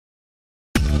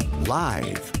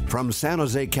Live from San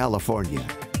Jose, California,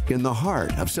 in the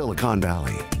heart of Silicon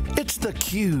Valley, it's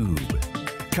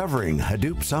theCUBE, covering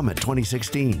Hadoop Summit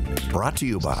 2016, brought to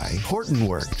you by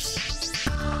Hortonworks.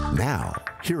 Now,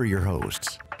 here are your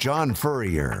hosts, John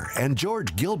Furrier and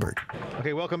George Gilbert.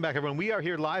 Okay, welcome back everyone. We are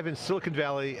here live in Silicon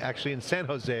Valley, actually in San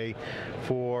Jose,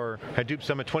 for Hadoop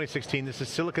Summit 2016. This is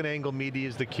SiliconANGLE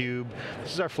Media's theCUBE.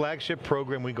 This is our flagship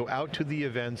program. We go out to the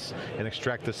events and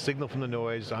extract the signal from the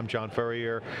noise. I'm John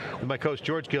Furrier, with my co-host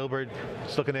George Gilbert,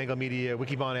 SiliconANGLE Media,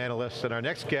 Wikibon analyst, and our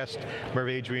next guest, Merv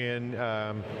Adrian,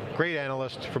 great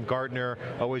analyst from Gartner,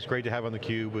 always great to have on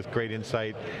theCUBE with great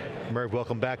insight. Merv,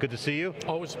 welcome back, good to see you.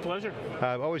 Always a pleasure.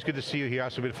 Always good to see you here.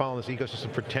 Also been following this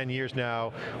ecosystem for 10 years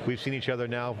now. We've seen each other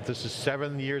now, this is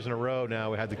 7 years in a row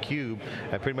now. We had theCUBE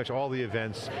at pretty much all the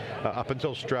events up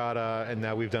until Strata, and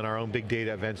now we've done our own big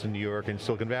data events in New York and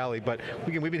Silicon Valley, but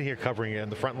we've been here covering it on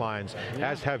the front lines,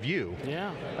 as have you.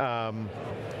 Yeah.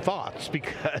 Thoughts,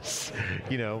 because,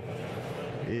 you know,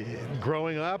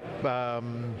 growing up,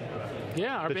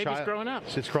 yeah, our baby's growing up.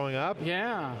 It's growing up?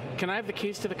 Yeah. Can I have the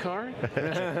keys to the car?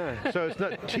 So it's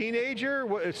not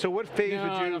teenager? So what phase would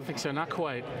you? I don't think so, not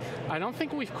quite. I don't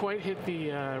think we've quite hit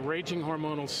the raging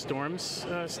hormonal storms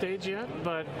stage yet,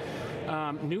 but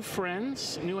new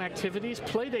friends, new activities,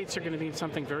 play dates are going to be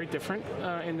something very different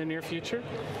in the near future.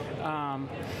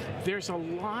 There's a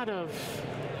lot of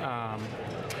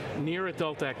near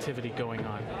adult activity going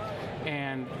on.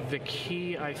 And the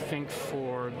key, I think,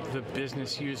 for the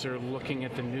business user looking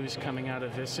at the news coming out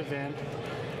of this event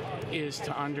is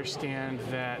to understand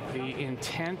that the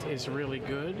intent is really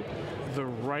good, the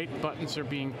right buttons are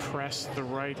being pressed, the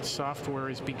right software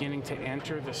is beginning to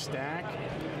enter the stack,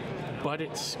 but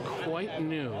it's quite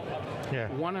new. Yeah.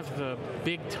 One of the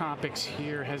big topics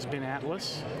here has been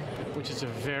Atlas, which is a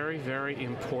very, very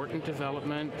important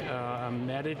development, a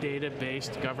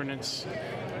metadata-based governance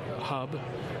hub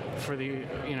for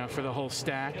the whole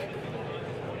stack.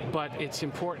 But it's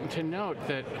important to note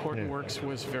that Hortonworks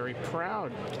was very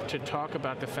proud to talk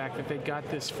about the fact that they got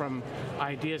this from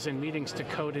ideas and meetings to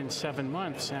code in 7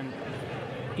 months. And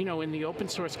you know, in the open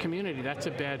source community, that's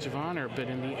a badge of honor, but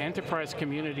in the enterprise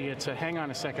community, it's a hang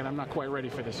on a second, I'm not quite ready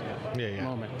for this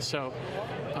moment. So,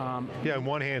 yeah, on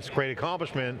one hand, it's a great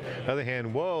accomplishment. On the other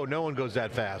hand, whoa, no one goes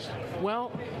that fast.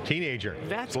 Well, teenager,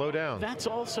 slow down. That's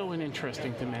also an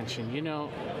interesting dimension. You know,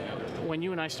 when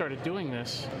you and I started doing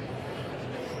this,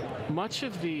 much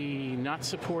of the not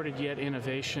supported yet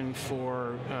innovation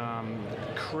for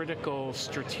critical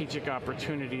strategic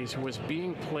opportunities was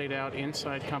being played out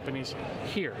inside companies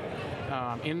here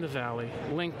in the Valley.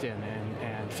 LinkedIn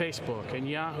and Facebook and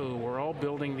Yahoo were all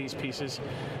building these pieces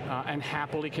and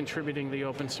happily contributing the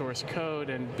open source code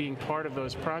and being part of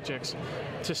those projects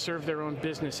to serve their own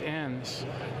business ends.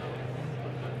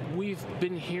 We've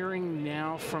been hearing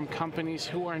now from companies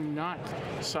who are not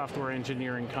software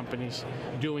engineering companies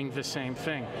doing the same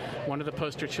thing. One of the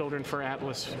poster children for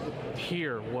Atlas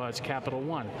here was Capital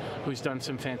One, who's done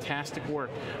some fantastic work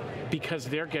because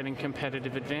they're getting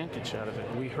competitive advantage out of it.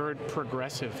 We heard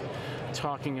Progressive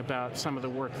talking about some of the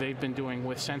work they've been doing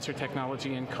with sensor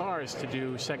technology in cars to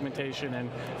do segmentation and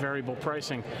variable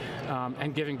pricing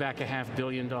and giving back $500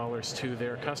 million to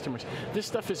their customers. This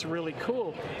stuff is really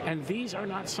cool, and these are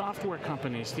not software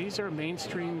companies. These are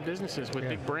mainstream businesses with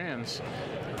big brands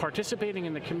participating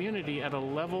in the community at a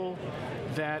level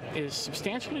that is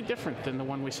substantially different than the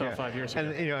one we saw 5 years ago.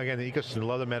 And you know, again, the ecosystem, I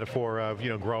love the metaphor of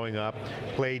growing up,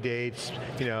 play dates,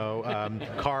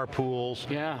 carpools.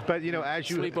 Yeah. But as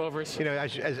you sleepovers.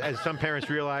 As some parents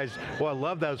realize, well, I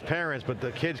love those parents, but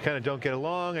the kids kind of don't get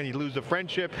along, and you lose the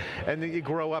friendship, and then you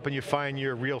grow up and you find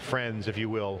your real friends, if you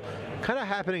will. Kind of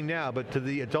happening now, but to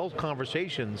the adult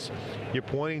conversations you're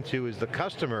pointing to is the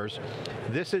customers.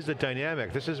 This is the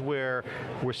dynamic. This is where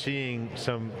we're seeing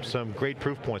some great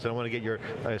proof points. I want to get your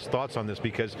thoughts on this,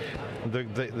 because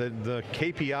the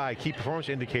KPI, key performance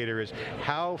indicator, is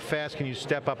how fast can you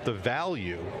step up the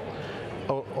value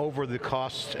over the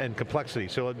costs and complexity.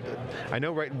 So I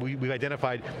know we've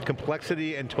identified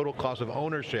complexity and total cost of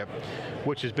ownership,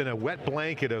 which has been a wet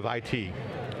blanket of IT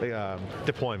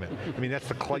deployment. I mean, that's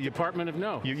the Department of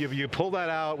No. You pull that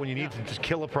out when you need to just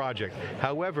kill a project.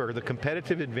 However, the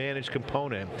competitive advantage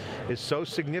component is so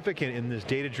significant in this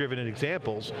data-driven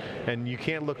examples, and you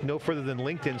can't look no further than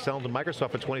LinkedIn selling to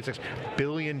Microsoft for $26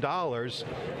 billion. And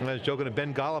I was joking to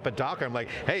Ben Gollop at Docker, I'm like,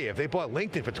 hey, if they bought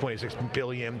LinkedIn for $26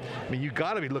 billion, I mean, you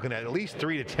got to be looking at least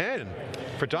 3 to 10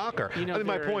 for Docker. I mean,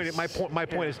 my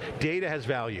point is data has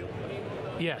value.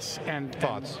 Yes, and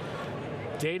thoughts.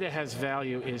 Data has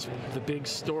value is the big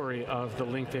story of the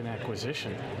LinkedIn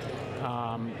acquisition.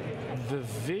 the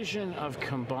vision of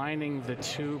combining the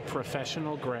two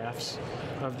professional graphs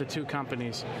of the two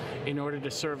companies in order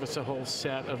to service a whole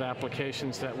set of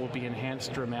applications that will be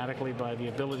enhanced dramatically by the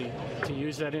ability to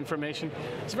use that information,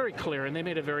 it's very clear, and they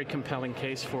made a very compelling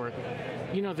case for it.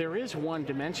 You know, there is one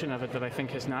dimension of it that I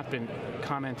think has not been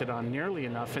commented on nearly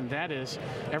enough, and that is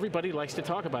everybody likes to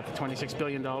talk about the $26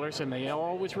 billion, and they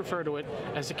always refer to it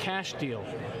as a cash deal.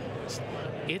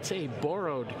 It's a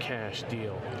borrowed cash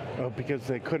deal. Oh, because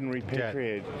they couldn't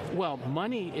repatriate. Well,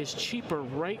 money is cheaper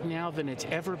right now than it's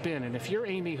ever been, and if you're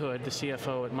Amy Hood, the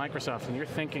CFO at Microsoft, and you're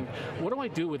thinking, what do I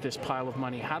do with this pile of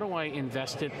money? How do I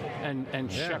invest it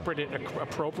and shepherd it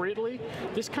appropriately?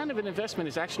 This kind of an investment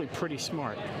is actually pretty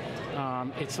smart.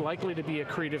 It's likely to be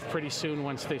accretive pretty soon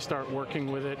once they start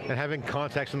working with it. And having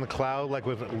contacts in the cloud, like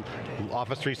with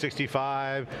Office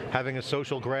 365, having a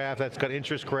social graph that's got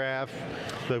interest graph,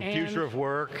 the future of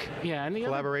work, and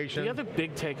collaboration. The other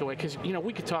big takeaway, because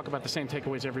we could talk about the same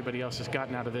takeaways everybody else has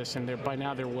gotten out of this, and by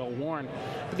now they're well worn.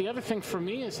 But the other thing for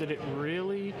me is that it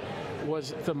really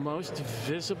was the most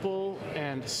visible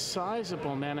and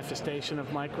sizable manifestation of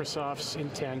Microsoft's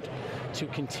intent to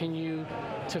continue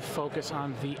to focus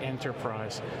on the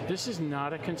enterprise. This is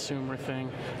not a consumer thing.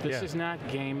 This is not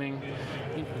gaming.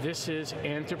 This is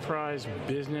enterprise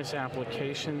business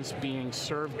applications being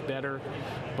served better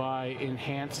by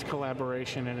enhanced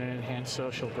collaboration and an enhanced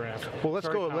social graph. Well,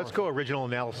 let's go original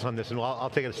analysis on this, and I'll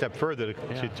take it a step further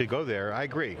to go there. I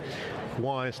agree.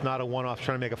 One, it's not a one-off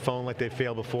trying to make a phone like they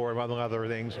failed before, among other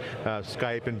things,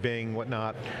 Skype and Bing,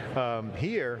 whatnot.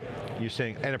 Here, you're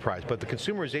saying enterprise, but the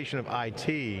consumerization of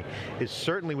IT is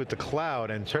certainly with the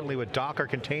cloud, and certainly what Docker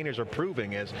containers are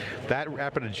proving is that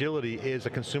rapid agility is a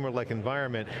consumer-like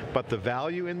environment, but the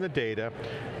value in the data,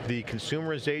 the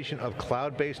consumerization of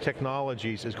cloud-based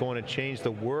technologies is going to change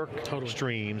the work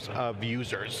streams of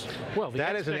users. Well,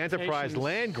 that is an enterprise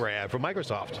land grab for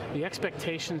Microsoft. The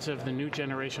expectations of the new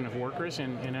generation of workers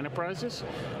in enterprises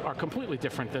are completely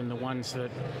different than the ones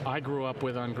that I grew up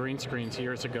with on green screens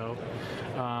years ago,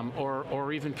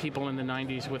 or even people in the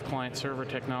 90s with client-server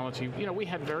technology. We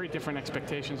had very different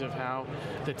expectations of how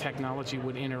the technology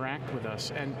would interact with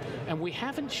us, and we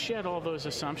haven't shed all those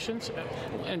assumptions.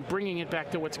 And bringing it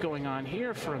back to what's going on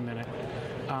here for a minute,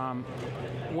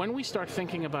 when we start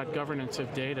thinking about governance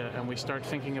of data and we start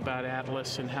thinking about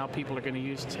Atlas and how people are going to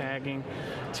use tagging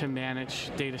to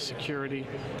manage data security,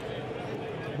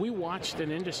 we watched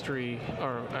an industry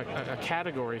or a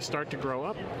category start to grow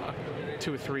up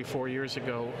 2 or 3, 4 years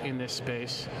ago in this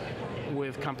space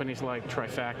with companies like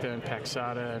Trifacta and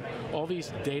Paxata and all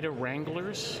these data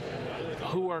wranglers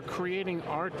who are creating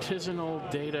artisanal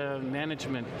data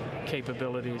management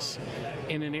capabilities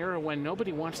in an era when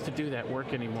nobody wants to do that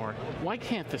work anymore. Why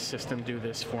can't the system do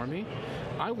this for me?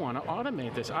 I want to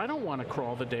automate this. I don't want to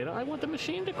crawl the data. I want the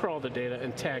machine to crawl the data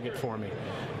and tag it for me.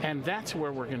 And that's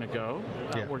where we're going to go.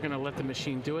 We're going to let the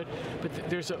machine do it. But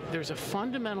there's a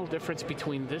fundamental difference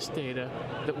between this data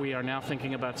that we are now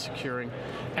thinking about securing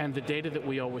and the data that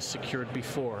we always secured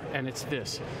before. And it's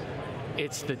this.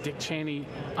 It's the Dick Cheney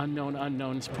unknown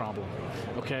unknowns problem,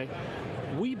 okay?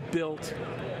 We built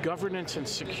governance and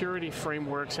security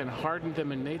frameworks and hardened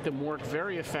them and made them work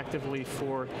very effectively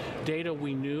for data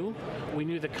we knew. We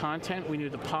knew the content, we knew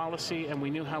the policy, and we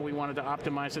knew how we wanted to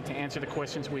optimize it to answer the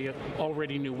questions we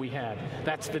already knew we had.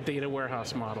 That's the data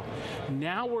warehouse model.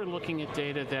 Now we're looking at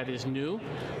data that is new.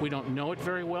 We don't know it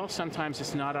very well. Sometimes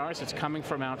it's not ours, it's coming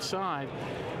from outside.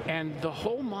 And the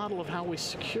whole model of how we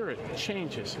secure it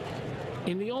changes.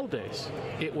 In the old days,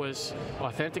 it was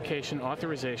authentication,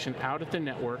 authorization out at the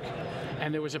network,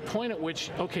 and there was a point at which,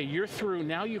 okay, you're through,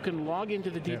 now you can log into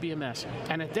the DBMS.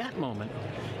 And at that moment,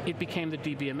 it became the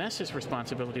DBMS's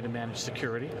responsibility to manage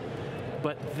security.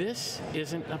 But this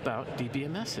isn't about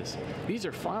DBMSs. These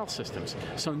are file systems.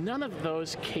 So none of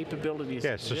those capabilities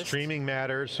exist. So streaming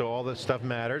matters, so all this stuff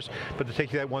matters. But to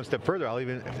take that one step further, I'll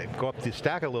even go up the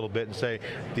stack a little bit and say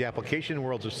the application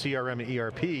worlds of CRM and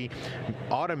ERP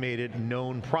automated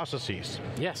known processes.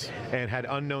 Yes. And had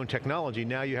unknown technology.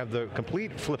 Now you have the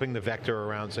complete flipping the vector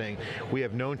around saying we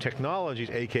have known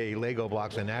technologies, AKA Lego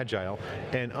blocks and Agile,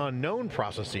 and unknown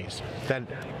processes that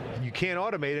you can't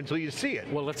automate until you see it.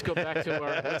 Well, let's go back to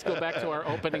our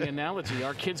opening analogy.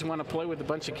 Our kids want to play with a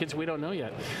bunch of kids we don't know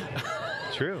yet.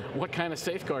 True. What kind of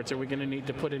safeguards are we going to need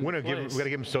to put in place? We got to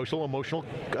give them social, emotional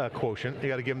quotient. You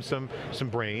got to give them some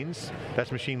brains.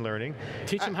 That's machine learning.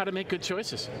 Teach them how to make good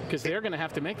choices, because they're going to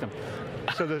have to make them.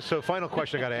 So final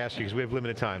question I got to ask you, because we have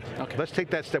limited time. Okay. Let's take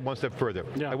that step one step further.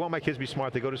 Yeah. I want my kids to be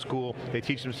smart. They go to school. They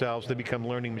teach themselves. They become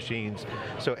learning machines.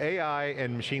 So AI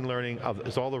and machine learning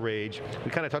is all the rage.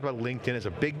 We kind of talked about LinkedIn as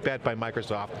a big bet by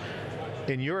Microsoft.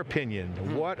 in your opinion,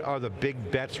 what are the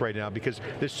big bets right now? Because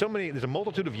there's a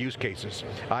multitude of use cases,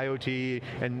 IoT,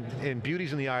 and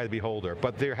beauty's in the eye of the beholder,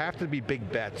 but there have to be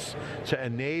big bets to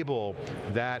enable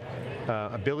that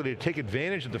ability to take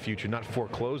advantage of the future, not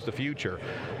foreclose the future.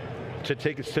 To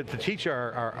teach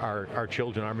our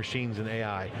children, our machines and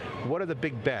AI, what are the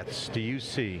big bets do you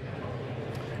see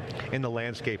in the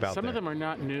landscape out there? Some of them are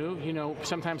not new. You know,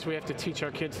 sometimes we have to teach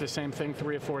our kids the same thing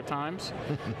 3 or 4 times.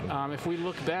 If we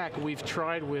look back, we've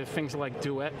tried with things like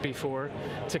Duet before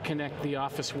to connect the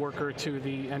office worker to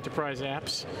the enterprise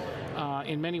apps.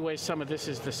 In many ways, some of this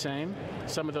is the same.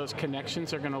 Some of those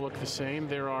connections are going to look the same.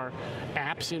 There are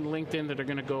apps in LinkedIn that are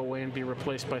going to go away and be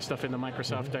replaced by stuff in the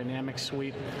Microsoft Dynamics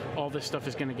suite. All this stuff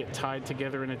is going to get tied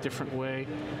together in a different way.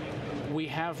 We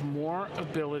have more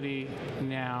ability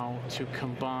now to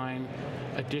combine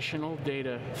additional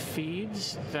data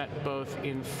feeds that both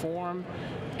inform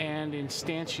and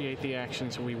instantiate the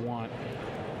actions we want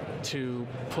to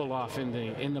pull off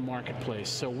in the marketplace.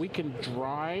 So we can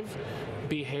drive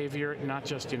behavior, not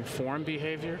just inform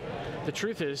behavior. The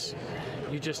truth is,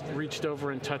 you just reached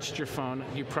over and touched your phone.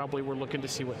 You probably were looking to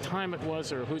see what time it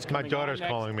was or who's coming. My daughter's on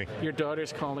next. calling me. Your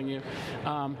daughter's calling you.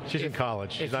 She's in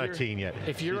college. She's not a teen yet.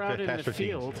 If you're out in the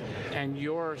field and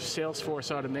your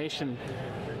Salesforce automation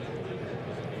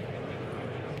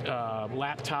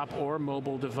laptop or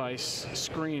mobile device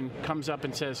screen comes up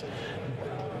and says,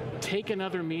 take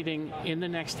another meeting in the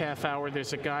next half hour.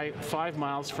 There's a guy 5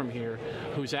 miles from here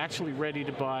who's actually ready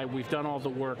to buy. We've done all the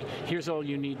work. Here's all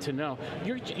you need to know.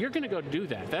 You're going to go do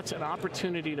that. That's an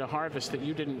opportunity to harvest that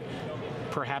you didn't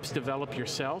perhaps develop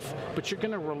yourself, but you're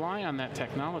going to rely on that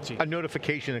technology. A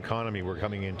notification economy we're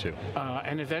coming into.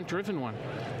 An event-driven one,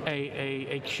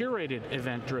 a curated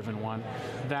event-driven one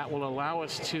that will allow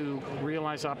us to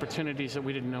realize opportunities that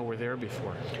we didn't know were there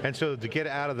before. And so to get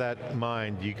out of that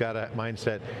mind, you got a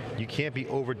mindset, you can't be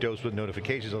overdosed with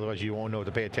notifications, otherwise you won't know what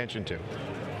to pay attention to.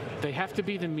 They have to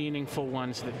be the meaningful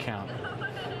ones that count.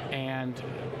 And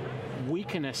we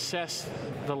can assess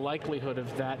the likelihood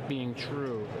of that being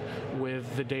true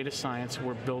with the data science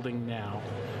we're building now.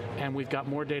 And we've got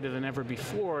more data than ever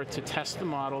before to test the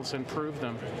models and prove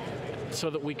them so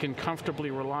that we can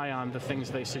comfortably rely on the things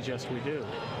they suggest we do.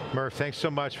 Merv, thanks so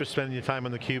much for spending your time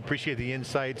on theCUBE. Appreciate the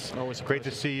insights. Always a Great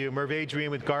pleasure. to see you. Merv Adrian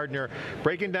with Gartner,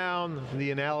 breaking down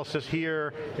the analysis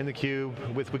here in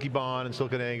theCUBE with Wikibon and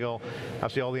SiliconANGLE.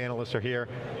 Obviously all the analysts are here.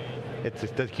 It's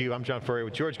theCUBE. I'm John Furrier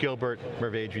with George Gilbert,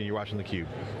 Merv Adrian. You're watching theCUBE.